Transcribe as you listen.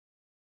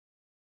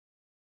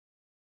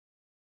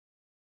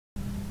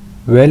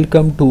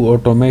Welcome to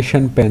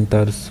Automation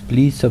Panthers.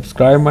 Please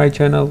subscribe my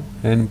channel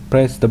and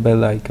press the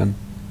bell icon.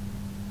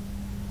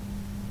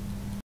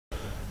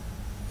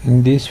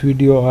 In this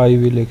video I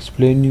will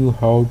explain you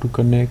how to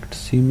connect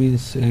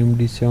Siemens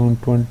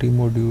MD720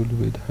 module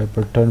with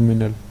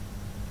Hyperterminal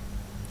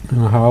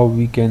and how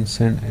we can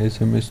send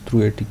SMS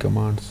through AT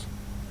commands.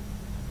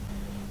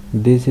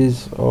 This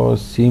is our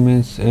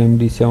Siemens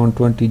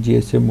MD720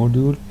 GSM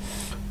module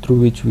through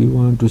which we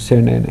want to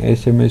send an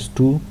SMS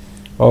to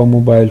our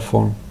mobile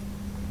phone.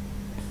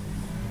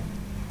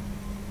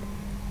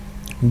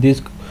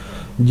 This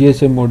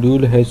GSM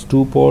module has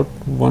two ports,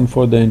 one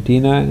for the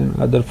antenna and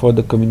other for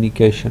the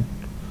communication.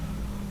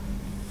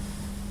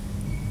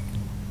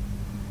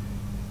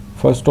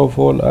 First of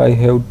all, I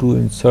have to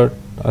insert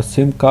a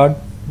SIM card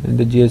in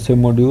the GSM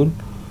module.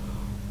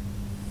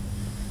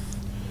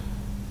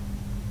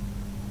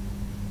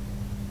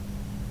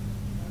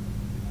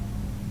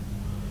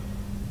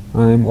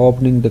 I am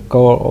opening the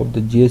cover of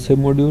the GSM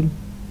module.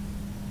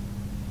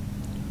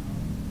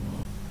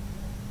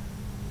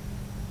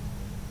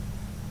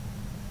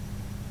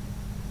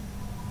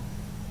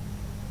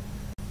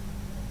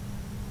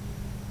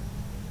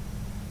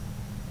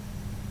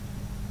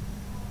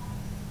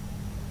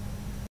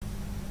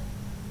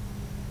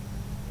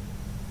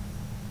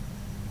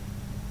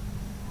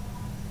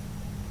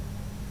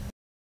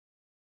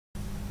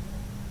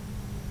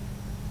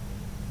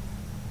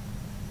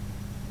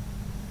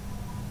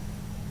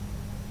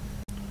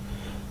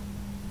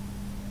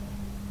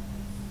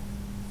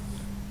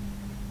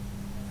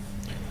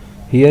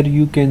 Here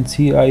you can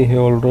see I have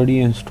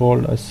already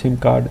installed a SIM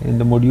card in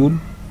the module.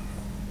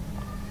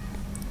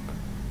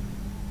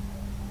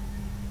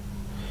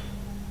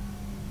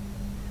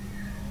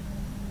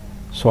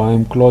 So I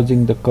am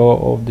closing the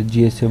cover of the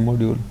GSM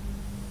module.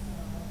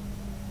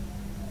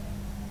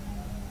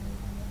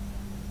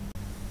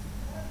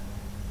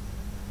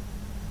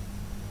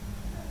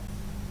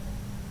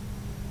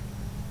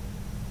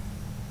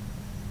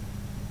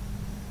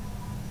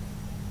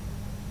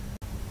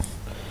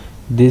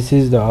 This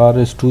is the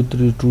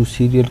RS232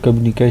 serial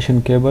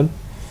communication cable.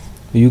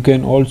 You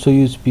can also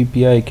use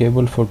PPI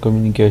cable for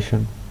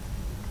communication.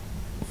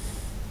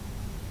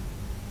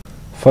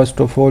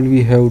 First of all,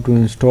 we have to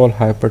install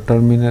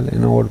Hyperterminal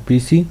in our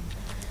PC.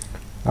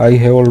 I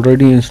have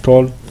already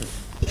installed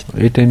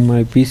it in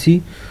my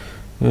PC.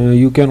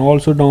 You can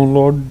also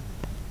download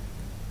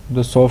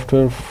the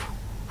software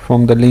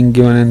from the link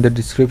given in the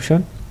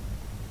description.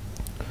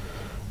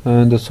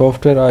 And the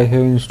software I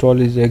have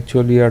installed is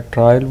actually a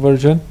trial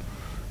version.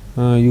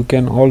 You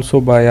can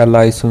also buy a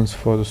license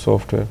for the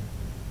software.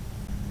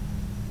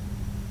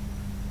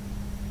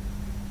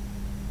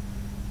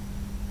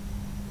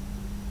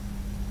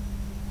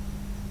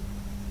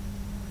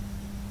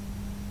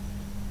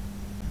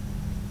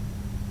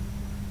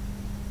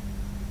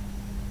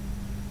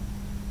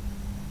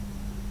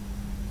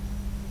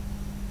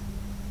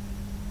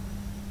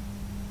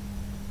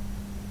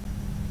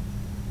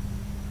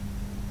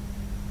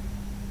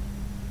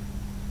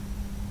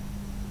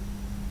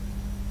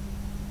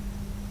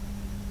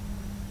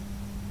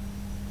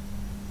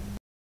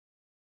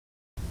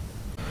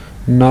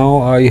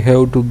 Now I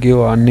have to give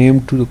a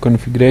name to the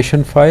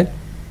configuration file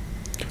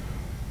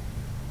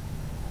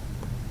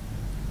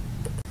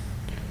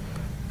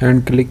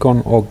and click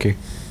on OK.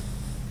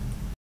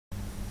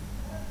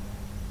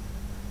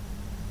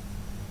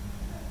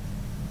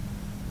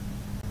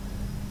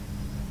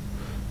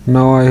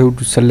 Now I have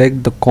to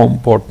select the COM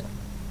port.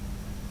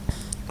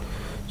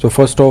 So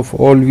first of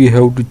all we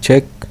have to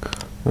check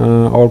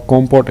our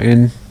COM port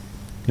in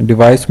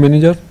device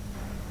manager.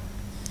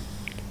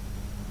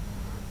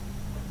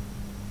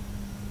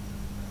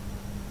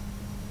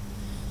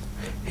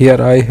 Here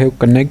I have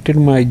connected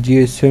my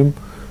GSM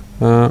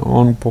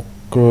on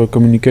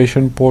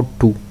communication port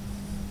 2.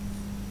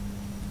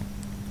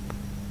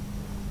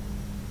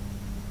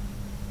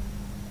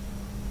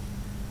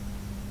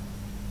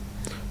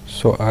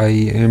 So I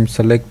am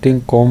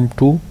selecting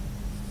COM2.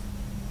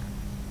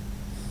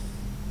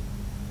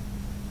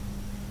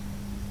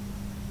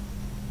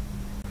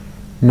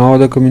 Now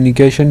the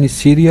communication is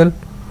serial,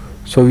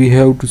 so we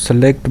have to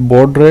select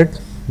baud rate,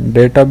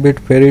 data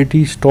bit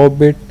parity, stop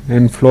bit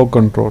and flow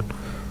control.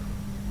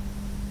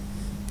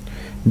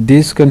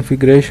 This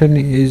configuration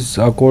is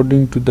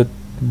according to the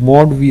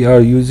mode we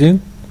are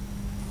using.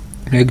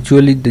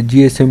 Actually the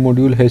GSM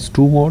module has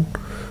two modes.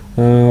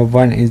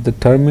 One is the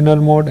terminal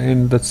mode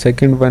and the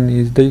second one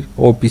is the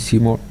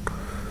OPC mode.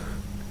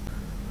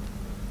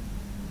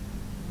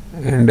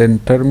 And in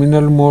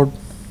terminal mode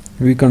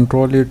we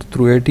control it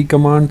through AT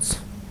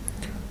commands,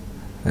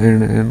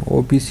 and in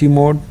OPC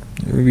mode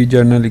we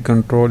generally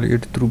control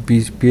it through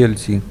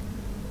PLC.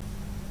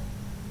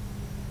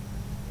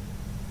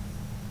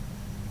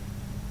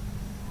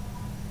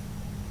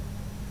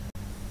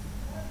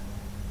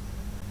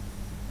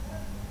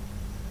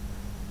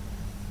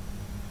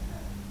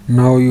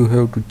 Now you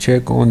have to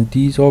check on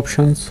these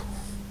options.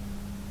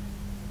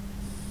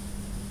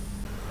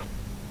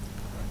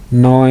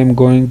 Now I am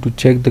going to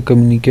check the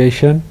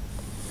communication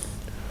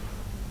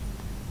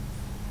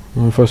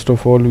First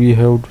of all, we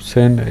have to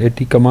send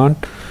AT command.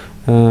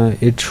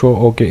 It show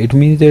okay, it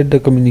means that the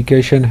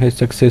communication has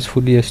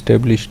successfully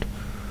established.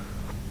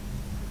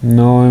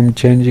 Now I'm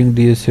changing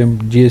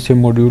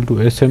GSM module to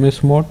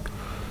SMS mode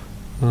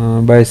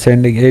by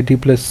sending AT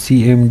plus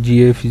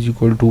CMGF is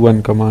equal to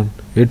 1 command.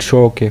 It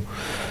show okay.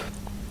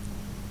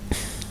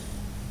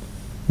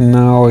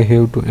 Now I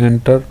have to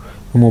enter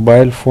a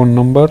mobile phone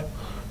number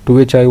to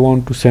which I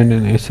want to send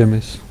an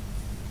SMS.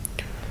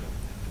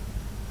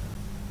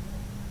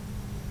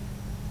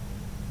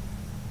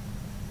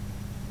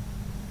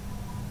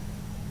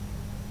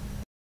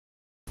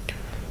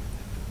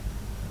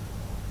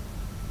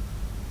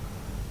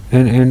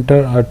 And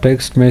enter a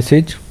text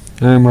message.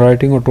 I am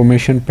writing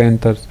automation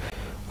panthers.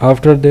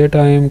 After that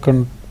I am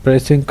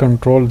pressing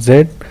Ctrl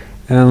Z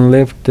and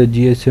left the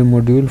GSM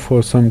module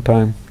for some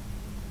time,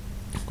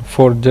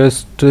 for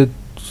just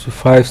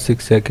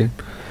 5-6 seconds,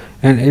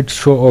 and it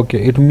show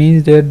okay. It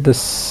means that the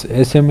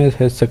SMS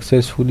has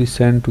successfully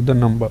sent to the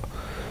number.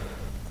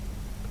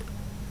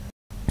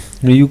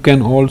 You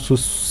can also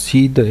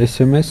see the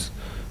SMS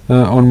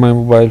on my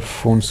mobile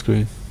phone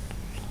screen.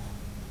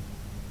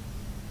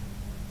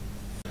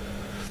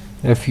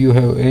 If you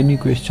have any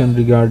question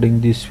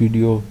regarding this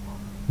video,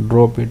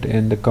 drop it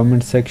in the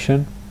comment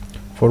section.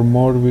 For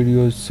more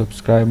videos,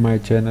 subscribe my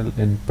channel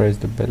and press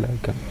the bell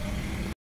icon.